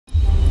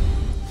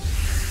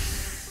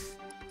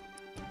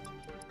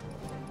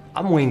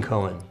I'm Wayne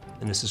Cohen,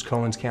 and this is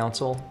Cohen's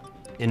Counsel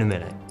in a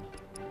minute.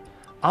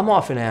 I'm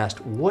often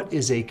asked, what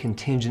is a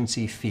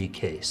contingency fee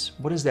case?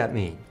 What does that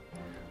mean?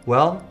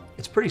 Well,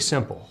 it's pretty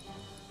simple.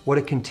 What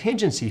a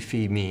contingency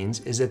fee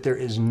means is that there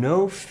is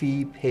no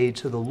fee paid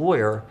to the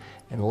lawyer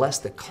unless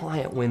the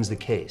client wins the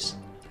case.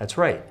 That's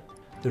right.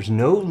 There's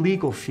no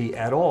legal fee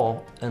at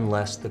all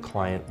unless the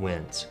client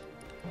wins.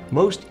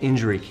 Most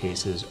injury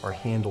cases are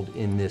handled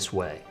in this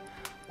way: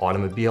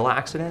 automobile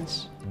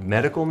accidents,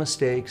 medical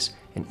mistakes,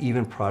 and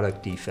even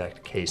product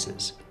defect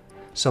cases.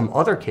 Some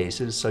other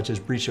cases, such as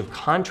breach of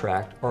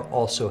contract, are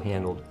also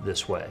handled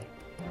this way.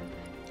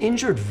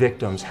 Injured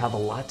victims have a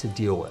lot to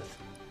deal with.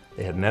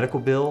 They have medical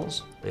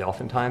bills, they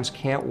oftentimes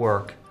can't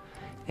work,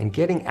 and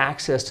getting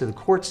access to the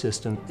court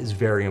system is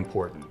very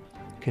important.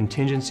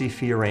 Contingency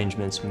fee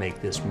arrangements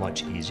make this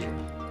much easier.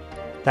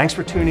 Thanks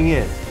for tuning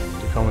in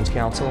to Cohen's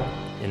Counsel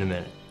in a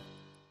minute.